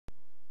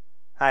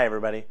Hi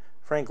everybody,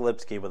 Frank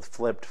Lipsky with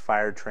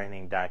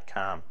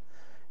FlippedFireTraining.com.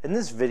 In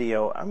this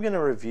video, I'm going to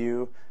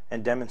review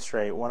and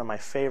demonstrate one of my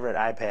favorite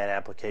iPad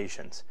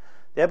applications.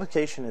 The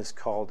application is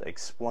called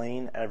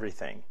Explain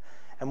Everything.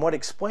 And what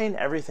Explain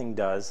Everything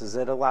does is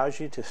it allows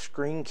you to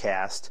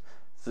screencast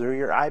through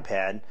your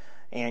iPad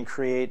and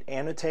create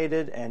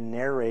annotated and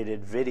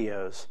narrated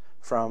videos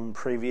from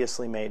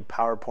previously made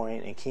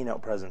PowerPoint and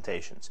Keynote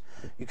presentations.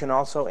 You can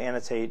also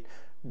annotate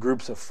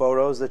groups of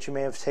photos that you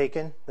may have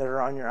taken that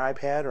are on your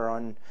iPad or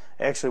on,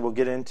 actually we'll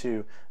get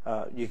into,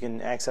 you can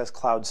access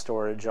cloud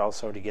storage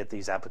also to get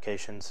these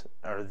applications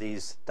or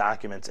these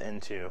documents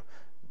into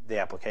the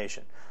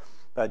application.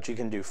 But you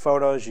can do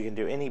photos, you can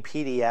do any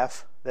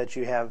PDF that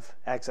you have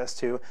access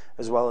to,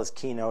 as well as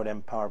Keynote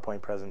and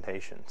PowerPoint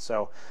presentations.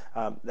 So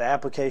the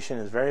application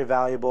is very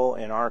valuable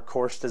in our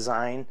course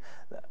design.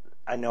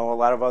 I know a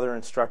lot of other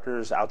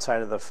instructors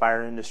outside of the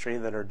fire industry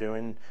that are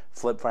doing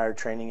flip fire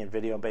training and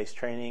video-based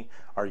training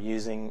are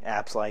using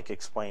apps like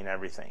Explain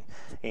Everything.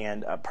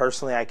 And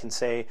personally, I can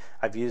say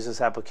I've used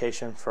this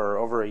application for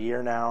over a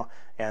year now,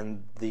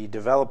 and the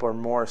developer,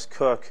 Morris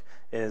Cook,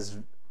 is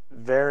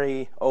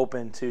very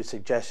open to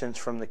suggestions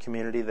from the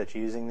community that's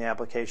using the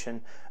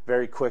application,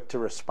 very quick to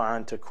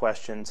respond to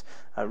questions.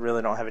 I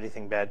really don't have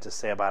anything bad to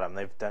say about them.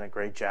 They've done a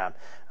great job.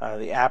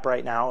 The app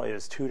right now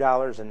is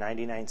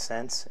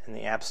 $2.99 in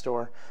the App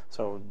Store,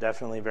 so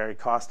definitely very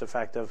cost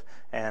effective,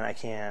 and I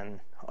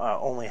can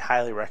only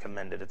highly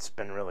recommend it. It's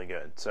been really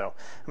good. So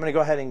I'm going to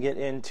go ahead and get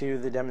into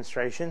the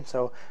demonstration.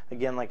 So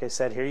again, like I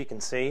said, here you can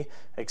see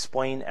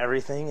Explain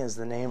Everything is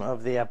the name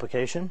of the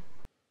application.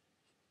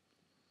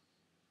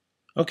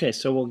 Okay,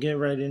 so we'll get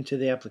right into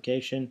the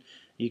application.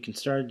 You can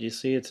start, you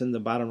see it's in the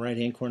bottom right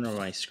hand corner of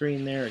my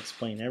screen there,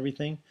 Explain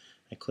Everything.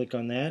 I click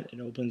on that,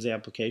 it opens the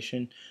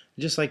application.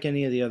 Just like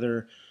any of the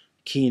other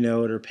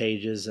Keynote or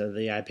Pages of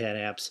the iPad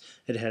apps,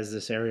 it has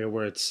this area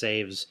where it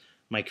saves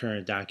my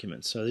current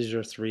documents. So these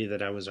are three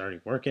that I was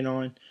already working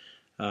on.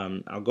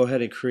 I'll go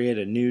ahead and create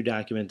a new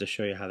document to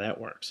show you how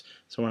that works.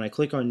 So when I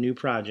click on New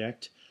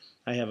Project,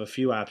 I have a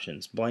few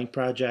options. Blank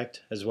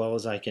project, as well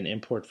as I can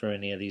import from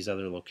any of these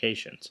other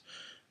locations.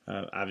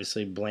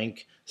 Obviously,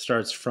 blank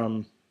starts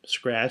from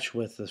scratch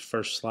with the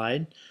first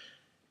slide.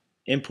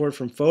 Import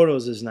from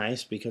photos is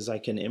nice because I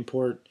can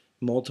import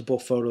multiple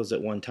photos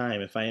at one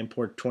time. If I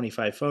import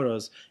 25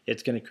 photos,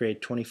 it's going to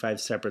create 25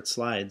 separate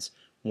slides,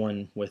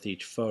 one with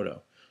each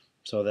photo.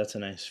 So that's a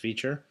nice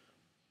feature.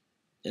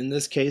 In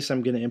this case,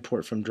 I'm going to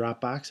import from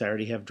Dropbox. I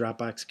already have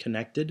Dropbox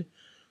connected,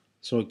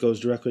 so it goes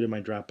directly to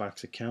my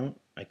Dropbox account.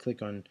 I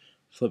click on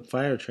Flip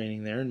Fire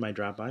Training there in my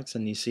Dropbox,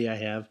 and you see I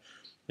have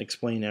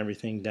Explain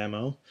Everything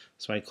demo.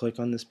 So I click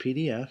on this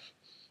PDF.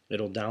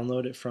 It'll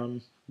download it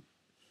from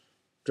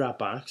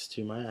Dropbox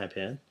to my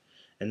iPad,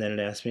 and then it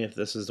asks me if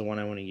this is the one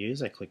I want to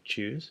use. I click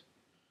Choose,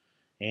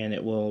 and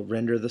it will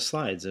render the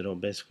slides. It'll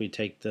basically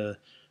take the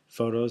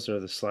photos or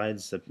the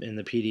slides in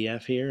the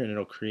PDF here, and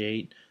it'll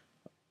create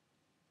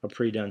a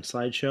pre-done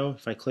slideshow.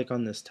 If I click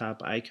on this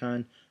top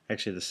icon,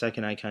 actually the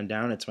second icon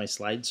down, it's my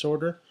slide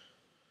sorter.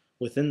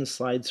 Within the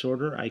slide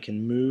sorter, I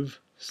can move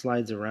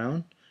slides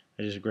around.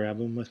 I just grab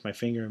them with my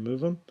finger and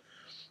move them.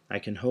 I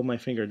can hold my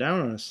finger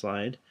down on a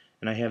slide,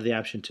 and I have the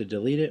option to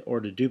delete it or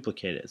to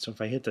duplicate it. So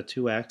if I hit the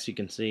 2x, you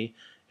can see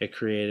it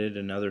created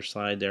another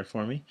slide there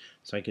for me.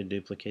 So I could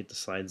duplicate the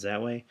slides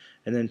that way.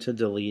 And then to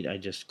delete, I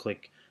just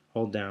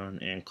hold down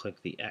and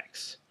click the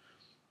X.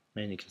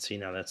 And you can see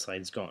now that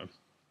slide's gone.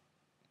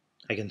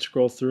 I can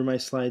scroll through my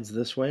slides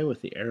this way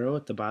with the arrow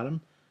at the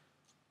bottom.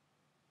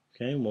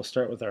 Okay, and we'll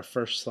start with our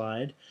first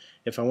slide.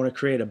 If I want to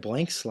create a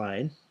blank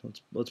slide,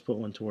 let's put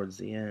one towards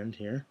the end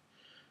here.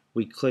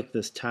 We click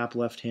this top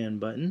left-hand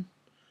button,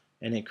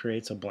 and it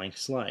creates a blank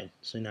slide.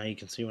 So now you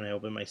can see when I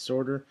open my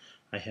sorter,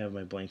 I have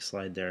my blank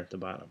slide there at the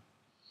bottom.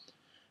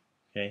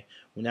 Okay,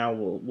 now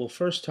we'll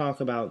first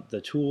talk about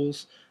the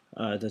tools.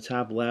 At the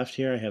top left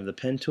here, I have the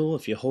pen tool.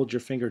 If you hold your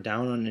finger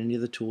down on any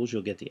of the tools,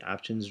 you'll get the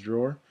options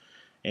drawer,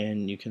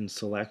 and you can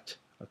select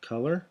a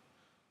color,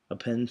 a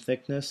pen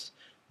thickness.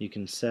 You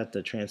can set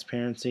the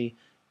transparency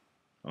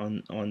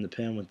on the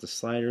pen with the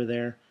slider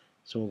there.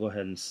 So we'll go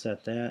ahead and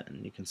set that,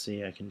 and you can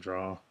see I can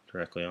draw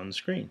directly on the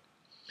screen.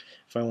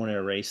 If I want to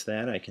erase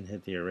that, I can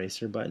hit the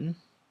eraser button,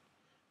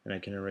 and I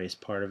can erase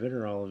part of it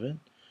or all of it.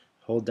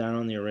 Hold down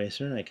on the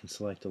eraser, and I can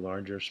select a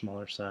larger or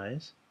smaller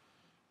size,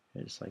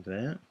 okay, just like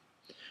that.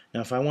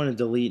 Now if I want to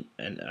delete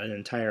an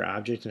entire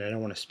object and I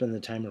don't want to spend the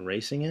time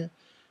erasing it,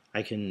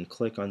 I can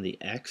click on the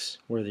X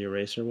where the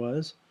eraser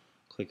was,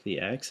 click the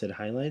X, it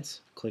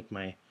highlights, click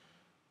my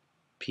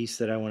piece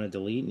that I want to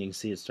delete, and you can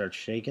see it starts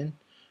shaking,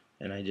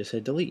 and I just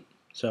hit delete.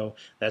 So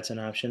that's an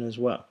option as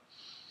well.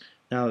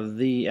 Now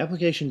the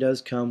application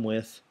does come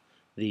with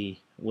a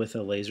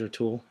laser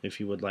tool if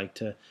you would like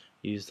to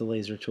use the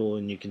laser tool,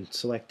 and you can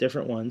select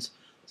different ones.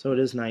 So it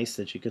is nice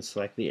that you could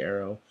select the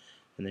arrow,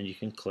 and then you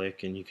can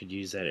click, and you could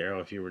use that arrow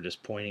if you were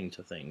just pointing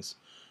to things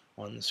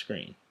on the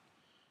screen.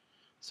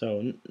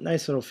 So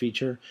nice little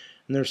feature,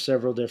 and there's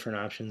several different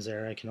options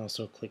there. I can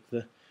also click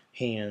the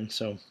hand,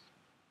 so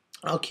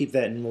I'll keep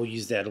that and we'll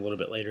use that a little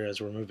bit later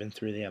as we're moving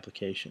through the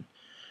application.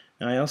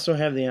 Now I also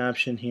have the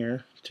option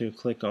here to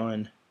click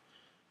on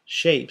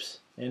shapes,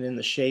 and in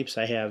the shapes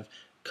I have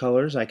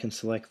colors. I can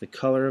select the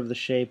color of the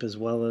shape as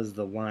well as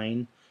the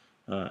line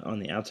on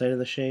the outside of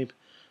the shape.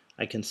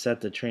 I can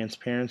set the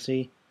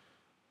transparency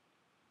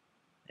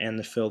and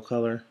the fill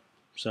color,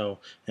 so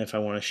if I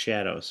want a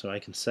shadow, so I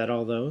can set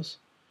all those,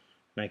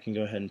 and I can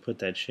go ahead and put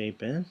that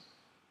shape in,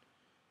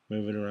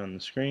 move it around the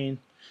screen.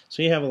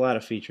 So you have a lot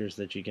of features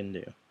that you can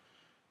do.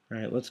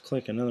 Alright, let's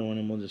click another one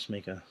and we'll just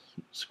make a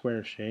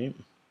square shape.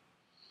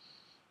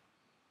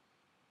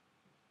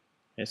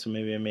 Okay, so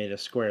maybe I made a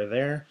square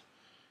there,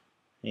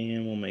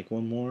 and we'll make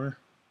one more,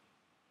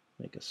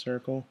 make a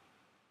circle.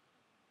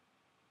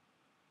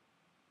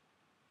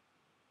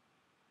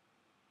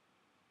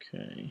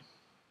 Okay,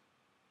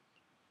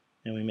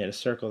 and we made a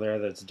circle there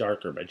that's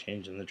darker by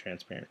changing the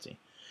transparency.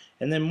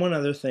 And then one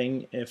other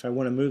thing, if I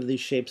want to move these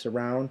shapes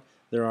around,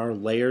 there are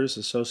layers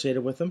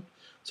associated with them.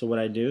 So what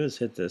I do is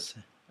hit this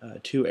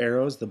two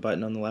arrows, the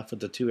button on the left with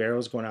the two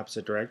arrows going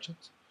opposite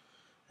directions,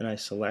 and I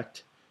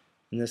select.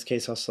 In this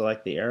case, I'll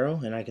select the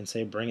arrow, and I can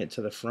say bring it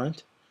to the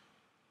front,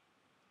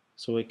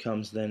 so it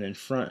comes then in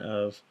front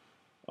of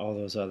all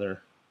those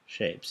other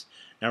shapes.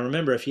 Now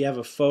remember, if you have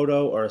a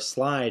photo or a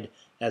slide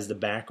as the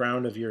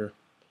background of your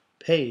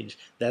page,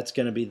 that's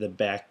going to be the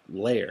back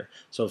layer.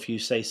 So if you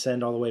say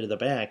send all the way to the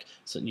back,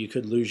 so you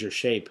could lose your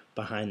shape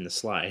behind the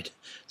slide.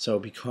 So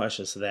be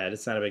cautious of that.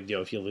 It's not a big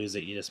deal. If you lose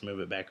it, you just move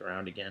it back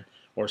around again,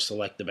 or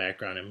select the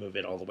background and move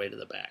it all the way to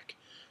the back.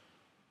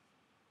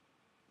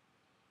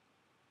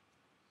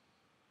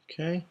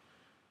 Okay,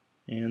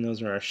 and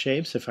those are our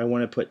shapes. If I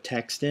want to put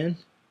text in,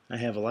 I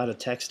have a lot of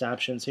text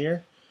options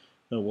here,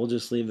 but we'll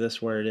just leave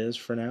this where it is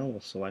for now. We'll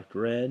select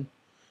red,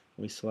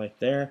 we select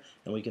there,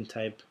 and we can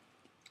type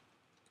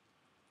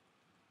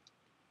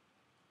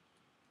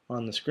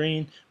on the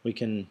screen. We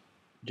can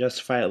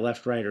justify it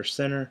left, right, or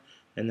center,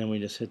 and then we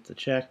just hit the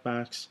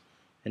checkbox,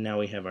 and now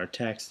we have our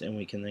text, and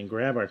we can then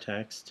grab our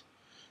text.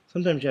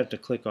 Sometimes you have to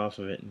click off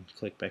of it and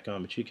click back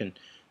on, but you can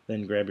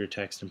then grab your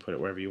text and put it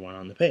wherever you want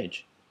on the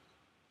page.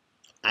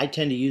 I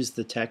tend to use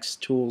the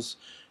text tools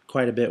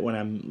quite a bit when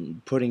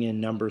I'm putting in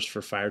numbers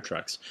for fire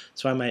trucks.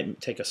 So I might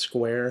take a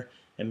square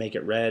and make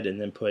it red and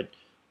then put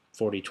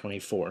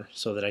 4024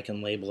 so that I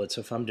can label it.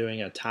 So if I'm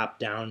doing a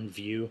top-down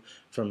view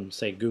from,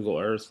 say, Google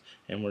Earth,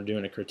 and we're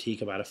doing a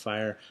critique about a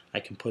fire,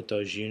 I can put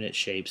those unit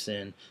shapes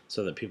in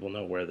so that people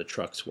know where the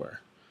trucks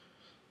were.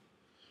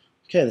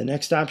 Okay, the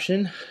next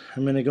option,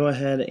 I'm going to go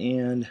ahead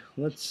and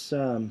let's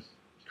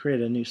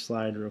create a new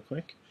slide real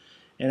quick.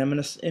 And I'm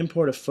going to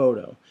import a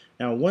photo.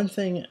 Now, one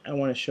thing I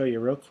want to show you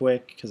real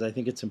quick, because I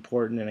think it's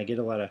important and I get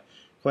a lot of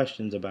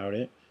questions about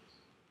it,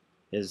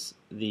 is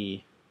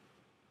the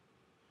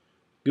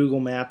Google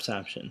Maps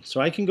option.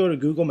 So I can go to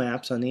Google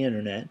Maps on the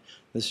internet.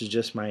 This is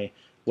just my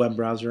web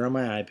browser on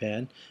my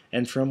iPad.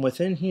 And from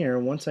within here,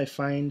 once I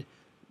find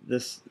the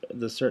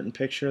certain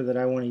picture that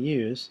I want to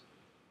use,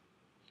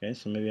 okay,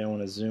 so maybe I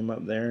want to zoom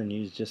up there and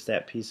use just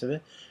that piece of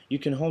it. You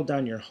can hold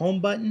down your home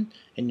button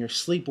and your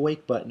sleep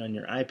wake button on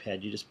your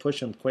iPad. You just push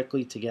them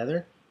quickly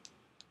together,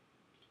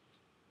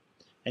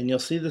 and you'll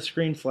see the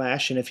screen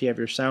flash, and if you have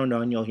your sound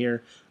on, you'll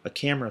hear a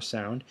camera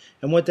sound.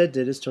 And what that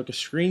did is took a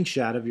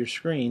screenshot of your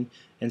screen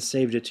and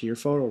saved it to your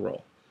photo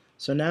roll.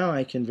 So now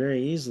I can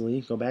very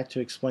easily go back to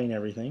explain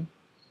everything,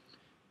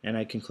 and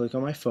I can click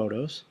on my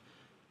photos,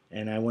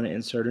 and I want to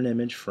insert an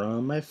image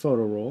from my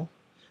photo roll.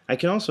 I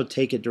can also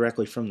take it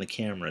directly from the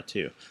camera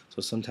too, so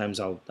sometimes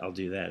I'll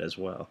do that as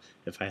well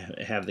if I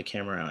have the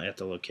camera out at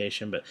the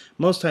location, but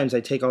most times I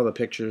take all the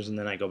pictures and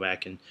then I go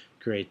back and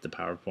create the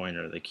PowerPoint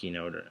or the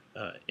Keynote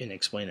and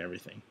explain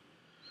everything.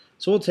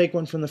 So we'll take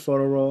one from the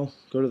photo roll,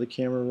 go to the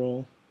camera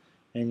roll,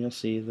 and you'll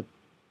see the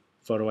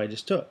photo I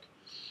just took.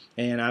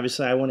 And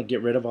obviously I want to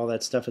get rid of all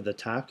that stuff at the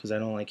top because I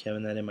don't like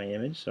having that in my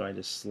image, so I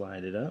just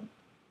slide it up,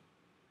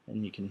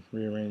 and you can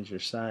rearrange your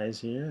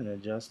size here and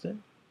adjust it.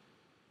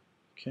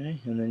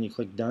 Okay, and then you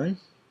click done,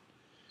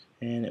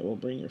 and it will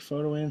bring your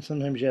photo in.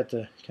 Sometimes you have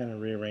to kind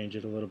of rearrange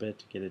it a little bit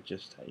to get it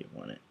just how you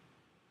want it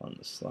on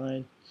the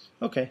slide.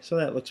 Okay, so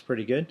that looks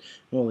pretty good.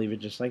 We'll leave it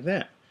just like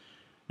that.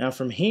 Now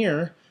from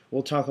here,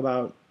 we'll talk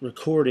about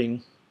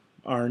recording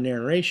our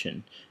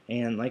narration.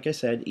 And like I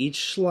said,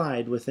 each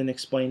slide within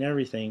Explain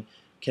Everything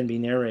can be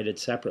narrated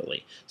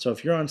separately. So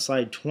if you're on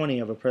slide 20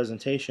 of a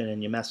presentation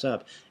and you mess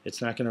up,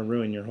 it's not going to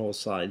ruin your whole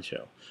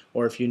slideshow.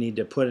 Or if you need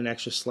to put an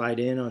extra slide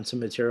in on some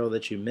material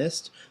that you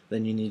missed,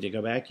 then you need to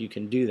go back, you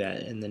can do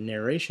that, and the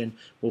narration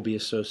will be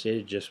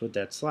associated just with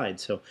that slide.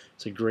 So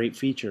it's a great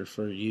feature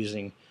for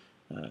using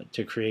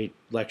to create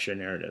lecture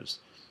narratives.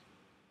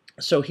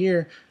 So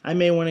here, I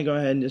may want to go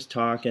ahead and just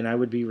talk, and I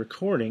would be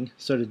recording.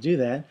 So to do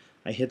that,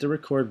 I hit the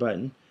record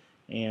button,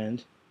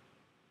 and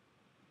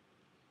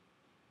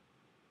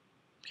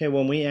okay,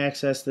 when we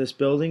access this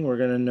building, we're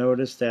going to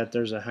notice that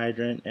there's a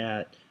hydrant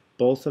at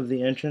both of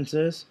the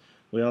entrances.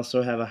 We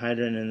also have a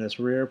hydrant in this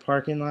rear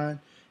parking lot,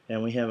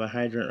 and we have a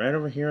hydrant right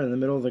over here in the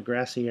middle of the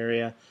grassy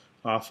area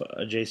off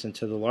adjacent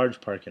to the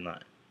large parking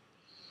lot.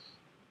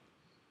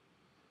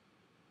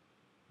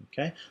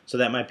 Okay, so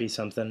that might be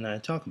something to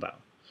talk about.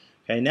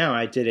 Okay, now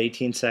I did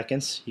 18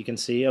 seconds, you can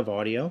see, of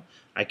audio.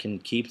 I can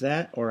keep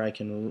that, or I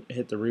can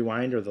hit the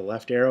rewind or the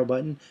left arrow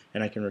button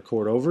and I can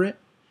record over it,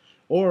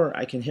 or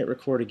I can hit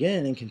record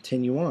again and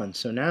continue on.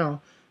 So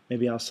now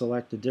maybe I'll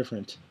select a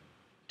different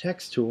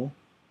text tool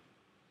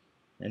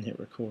and hit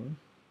record.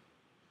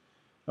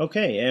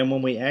 Okay, and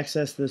when we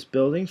access this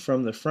building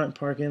from the front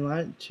parking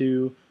lot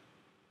to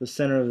the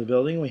center of the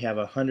building, we have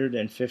a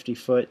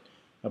 150-foot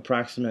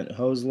approximate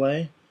hose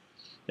lay.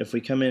 If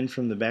we come in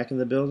from the back of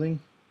the building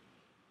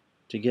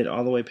to get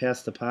all the way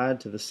past the pod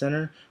to the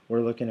center,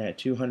 we're looking at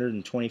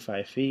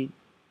 225 feet.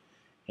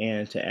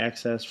 And to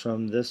access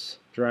from this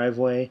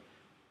driveway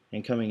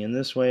and coming in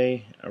this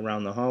way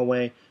around the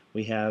hallway,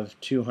 we have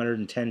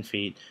 210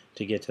 feet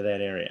to get to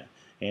that area.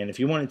 And if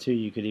you wanted to,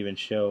 you could even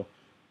show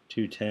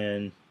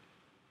 210,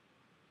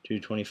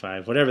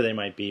 225, whatever they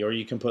might be, or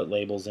you can put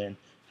labels in,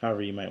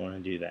 however you might want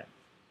to do that.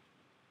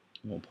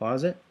 We'll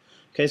pause it.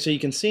 Okay, so you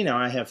can see now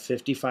I have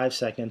 55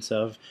 seconds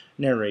of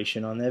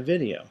narration on that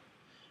video.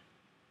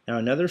 Now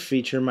another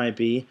feature might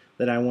be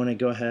that I want to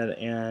go ahead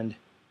and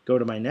go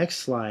to my next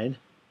slide.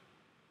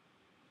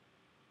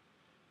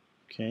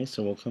 Okay,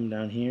 so we'll come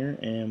down here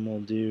and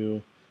we'll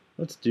do,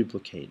 let's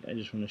duplicate. I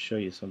just want to show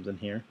you something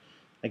here.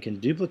 I can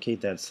duplicate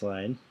that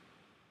slide.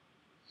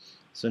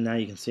 So now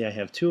you can see I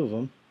have two of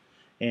them.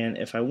 And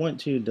if I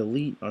want to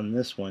delete on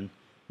this one,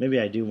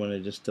 maybe I do want to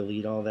just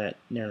delete all that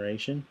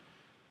narration.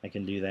 I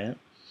can do that.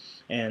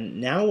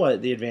 And now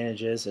what the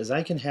advantage is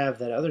I can have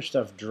that other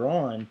stuff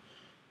drawn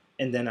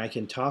and then I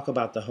can talk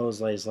about the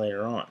hose lays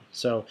later on.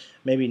 So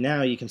maybe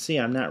now you can see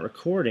I'm not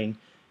recording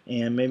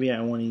and maybe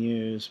I want to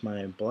use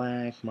my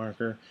black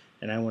marker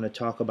and I want to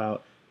talk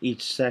about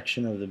each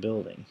section of the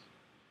building.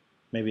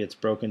 Maybe it's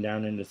broken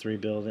down into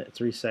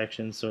three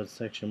sections, so it's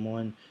section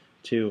 1,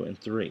 2, and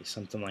 3,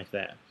 something like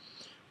that.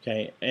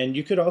 Okay, and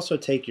you could also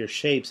take your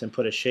shapes and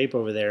put a shape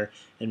over there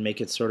and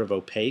make it sort of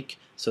opaque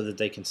so that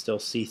they can still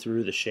see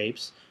through the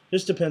shapes.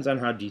 Just depends on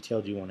how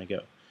detailed you want to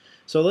go.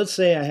 So let's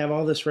say I have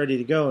all this ready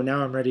to go.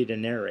 Now I'm ready to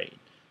narrate.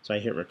 So I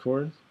hit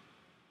record.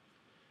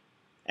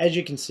 As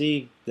you can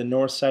see, the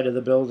north side of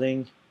the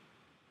building,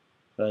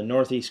 the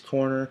northeast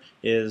corner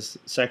is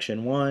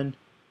section 1,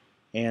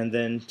 and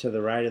then to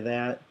the right of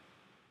that,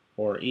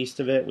 or east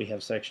of it, we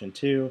have section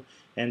 2,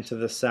 and to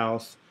the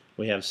south,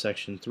 we have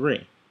section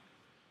 3.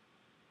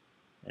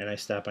 And I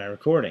stop my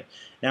recording.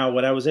 Now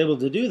what I was able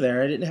to do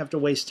there, I didn't have to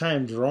waste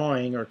time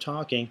drawing or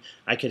talking.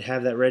 I could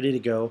have that ready to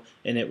go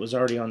and it was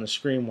already on the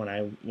screen when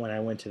I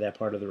went to that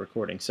part of the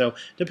recording. So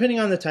depending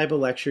on the type of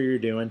lecture you're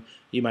doing,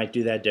 you might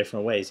do that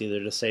different ways, either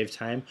to save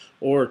time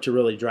or to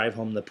really drive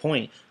home the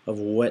point of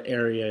what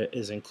area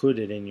is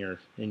included in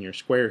your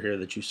square here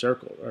that you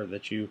circled or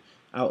that you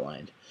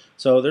outlined.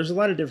 So there's a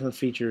lot of different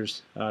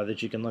features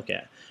that you can look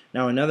at.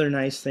 Now another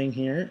nice thing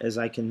here is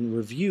I can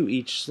review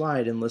each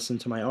slide and listen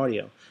to my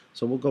audio.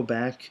 So we'll go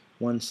back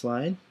one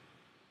slide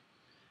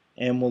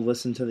and we'll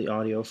listen to the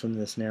audio from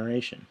this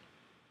narration.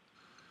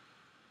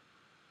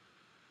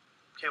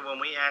 Okay, when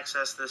we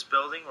access this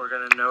building, we're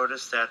going to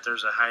notice that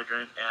there's a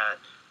hydrant at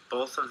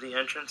both of the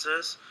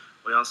entrances.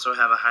 We also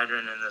have a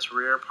hydrant in this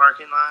rear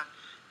parking lot,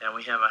 and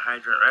we have a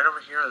hydrant right over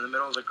here in the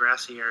middle of the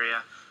grassy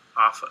area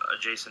off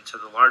adjacent to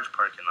the large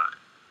parking lot.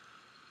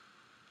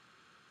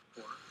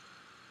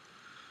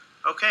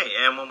 Okay,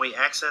 and when we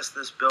access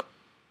this building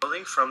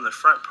from the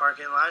front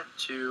parking lot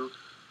to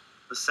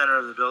the center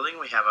of the building,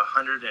 we have a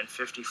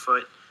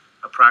 150-foot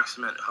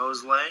approximate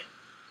hose lay.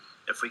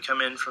 If we come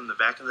in from the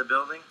back of the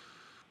building.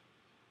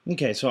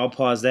 Okay, so I'll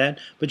pause that,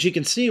 but you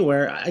can see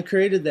where I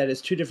created that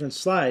as two different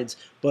slides,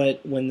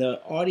 but when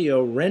the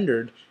audio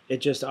rendered,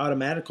 it just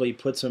automatically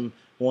puts them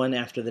one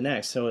after the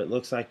next, so it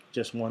looks like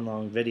just one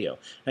long video.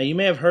 Now you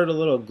may have heard a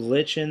little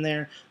glitch in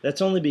there.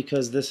 That's only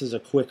because this is a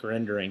quick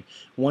rendering.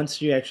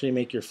 Once you actually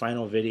make your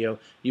final video,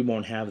 you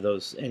won't have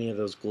any of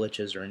those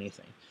glitches or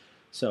anything.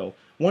 So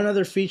one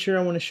other feature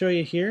I want to show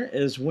you here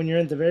is when you're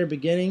at the very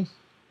beginning,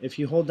 if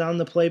you hold down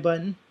the play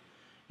button,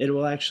 it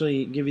will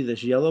actually give you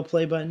this yellow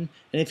play button,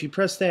 and if you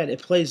press that,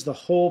 it plays the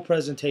whole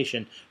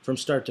presentation from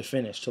start to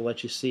finish to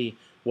let you see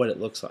what it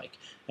looks like.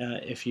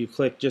 If you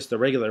click just the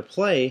regular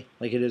play,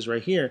 like it is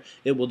right here,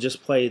 it will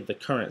just play the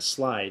current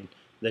slide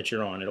that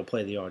you're on. It'll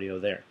play the audio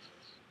there.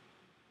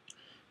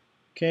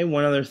 Okay,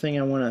 one other thing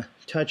I want to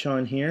touch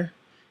on here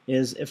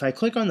is if I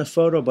click on the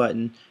photo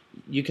button,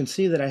 you can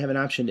see that I have an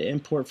option to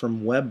import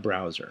from web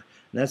browser.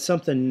 And that's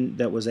something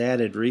that was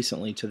added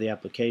recently to the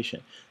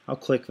application. I'll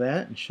click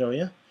that and show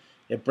you.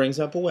 It brings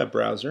up a web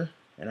browser,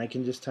 and I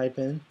can just type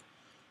in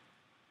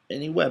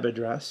any web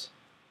address.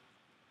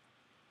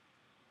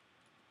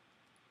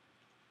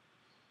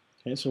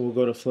 Okay, so we'll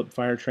go to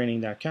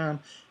flipfiretraining.com,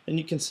 and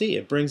you can see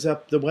it brings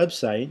up the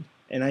website.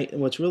 And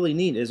what's really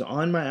neat is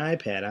on my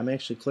iPad, I'm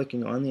actually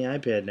clicking on the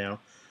iPad now,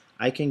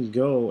 I can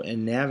go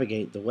and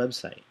navigate the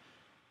website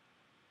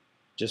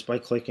just by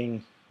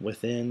clicking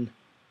within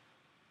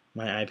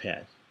my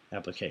iPad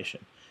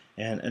application.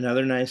 And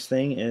another nice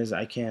thing is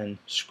I can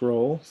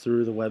scroll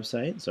through the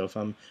website. So if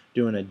I'm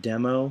doing a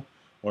demo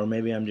or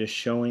maybe I'm just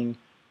showing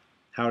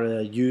how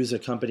to use a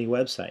company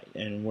website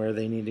and where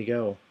they need to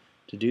go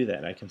to do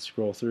that. I can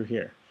scroll through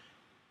here.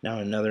 Now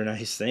another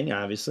nice thing,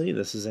 obviously,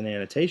 this is an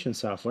annotation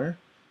software,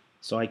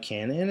 so I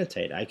can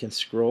annotate. I can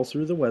scroll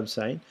through the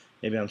website.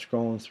 Maybe I'm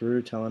scrolling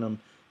through telling them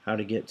how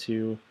to get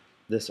to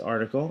this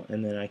article,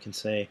 and then I can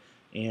say,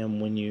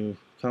 and when you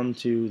come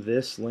to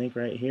this link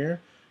right here,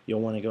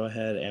 you'll want to go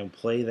ahead and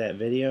play that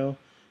video,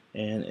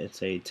 and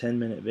it's a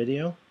 10-minute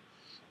video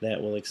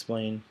that will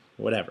explain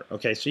whatever.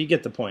 Okay, so you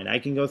get the point. I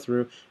can go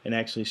through and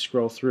actually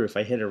scroll through. If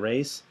I hit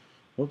erase,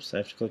 whoops, I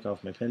have to click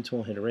off my pen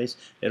tool, hit erase,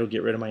 it'll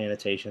get rid of my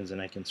annotations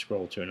and I can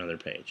scroll to another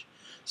page.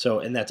 So,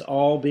 and that's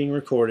all being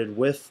recorded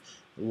with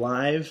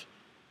live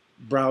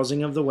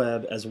browsing of the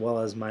web as well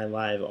as my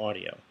live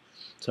audio.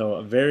 So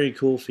a very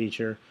cool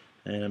feature,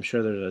 and I'm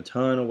sure there's a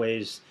ton of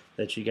ways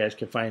that you guys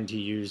can find to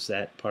use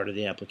that part of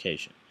the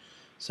application.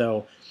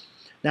 So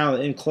now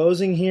in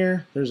closing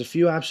here, there's a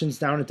few options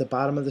down at the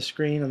bottom of the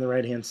screen on the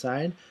right hand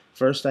side.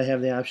 First, I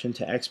have the option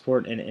to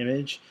export an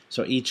image,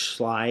 so each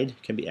slide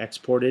can be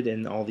exported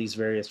in all these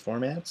various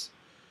formats.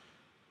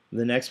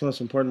 The next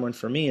most important one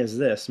for me is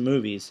this,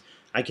 movies.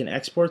 I can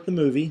export the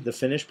movie, the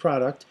finished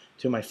product,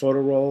 to my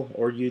photo roll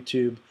or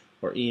YouTube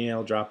or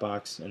email,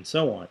 Dropbox, and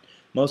so on.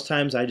 Most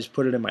times I just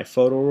put it in my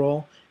photo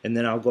roll and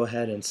then I'll go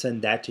ahead and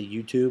send that to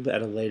YouTube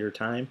at a later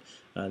time.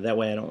 That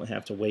way I don't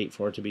have to wait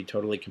for it to be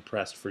totally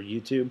compressed for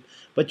YouTube.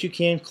 But you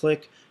can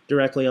click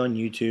directly on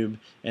YouTube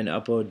and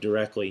upload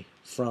directly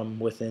from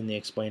within the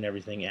Explain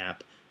Everything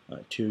app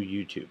to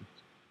YouTube.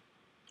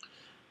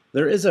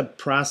 There is a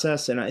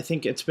process, and I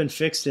think it's been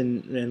fixed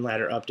in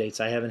latter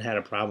updates. I haven't had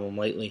a problem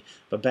lately,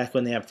 but back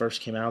when the app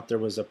first came out, there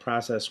was a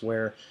process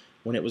where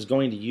when it was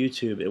going to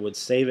YouTube, it would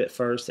save it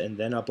first and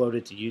then upload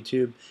it to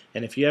YouTube.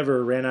 And if you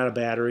ever ran out of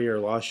battery or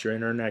lost your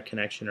internet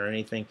connection or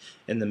anything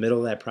in the middle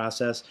of that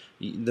process,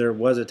 there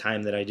was a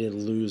time that I did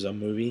lose a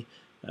movie.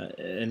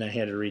 And I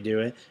had to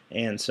redo it,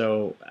 and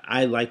so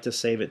I like to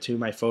save it to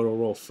my photo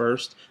roll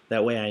first.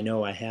 That way I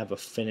know I have a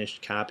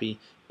finished copy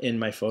in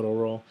my photo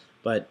roll.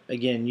 But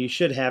again, you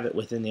should have it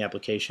within the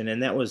application,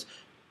 and that was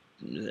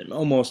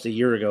almost a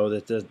year ago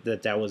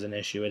that was an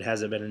issue. It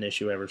hasn't been an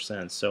issue ever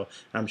since, so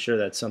I'm sure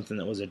that's something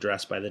that was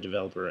addressed by the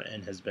developer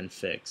and has been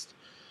fixed.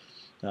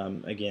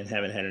 Again,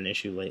 haven't had an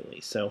issue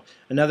lately. So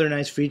another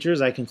nice feature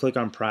is I can click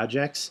on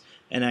projects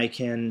and I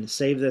can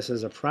save this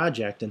as a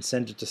project and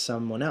send it to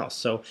someone else.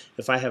 So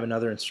if I have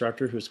another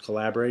instructor who's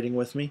collaborating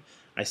with me,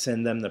 I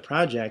send them the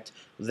project,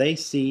 they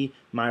see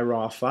my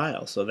raw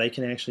file. So they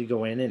can actually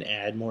go in and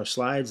add more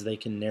slides. They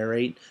can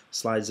narrate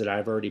slides that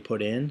I've already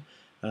put in.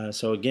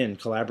 So again,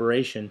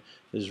 collaboration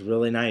is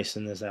really nice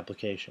in this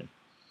application.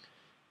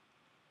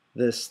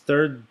 This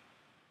third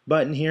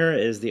button here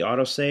is the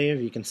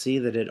autosave. You can see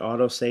that it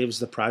autosaves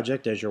the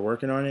project as you're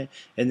working on it,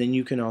 and then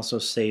you can also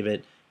save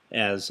it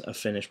as a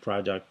finished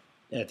project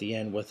at the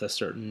end with a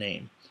certain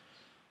name.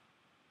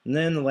 And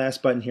then the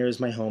last button here is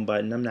my home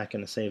button. I'm not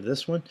going to save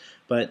this one,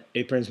 but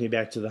it brings me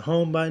back to the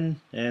home button,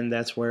 and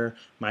that's where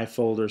my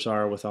folders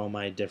are with all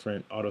my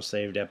different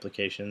autosaved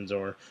applications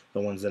or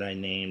the ones that I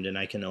named, and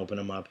I can open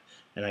them up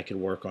and I could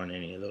work on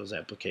any of those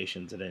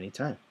applications at any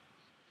time.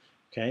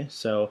 Okay,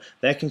 so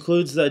that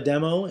concludes the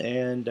demo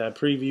and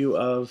preview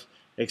of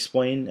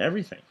Explain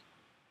Everything.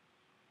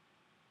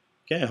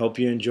 Okay, I hope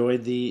you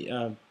enjoyed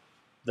the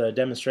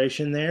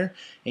demonstration there,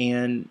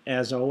 and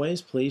as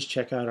always, please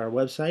check out our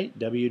website,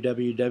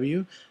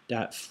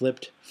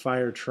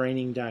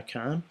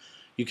 www.flippedfiretraining.com.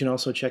 You can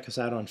also check us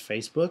out on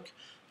Facebook.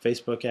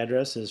 Facebook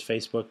address is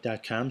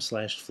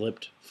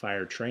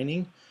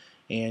facebook.com/flippedfiretraining.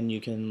 And you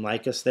can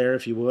like us there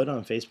if you would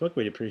on Facebook.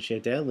 We'd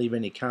appreciate that. Leave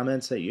any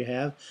comments that you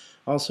have.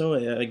 Also,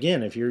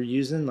 again, if you're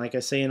using, like I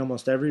say in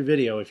almost every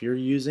video, if you're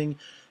using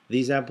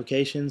these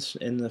applications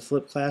in the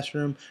Flip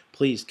Classroom,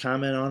 please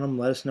comment on them.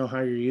 Let us know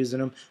how you're using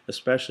them,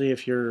 especially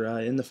if you're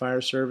in the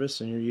fire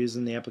service and you're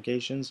using the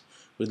applications.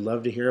 We'd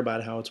love to hear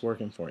about how it's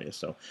working for you.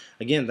 So,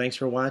 again, thanks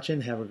for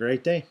watching. Have a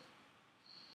great day.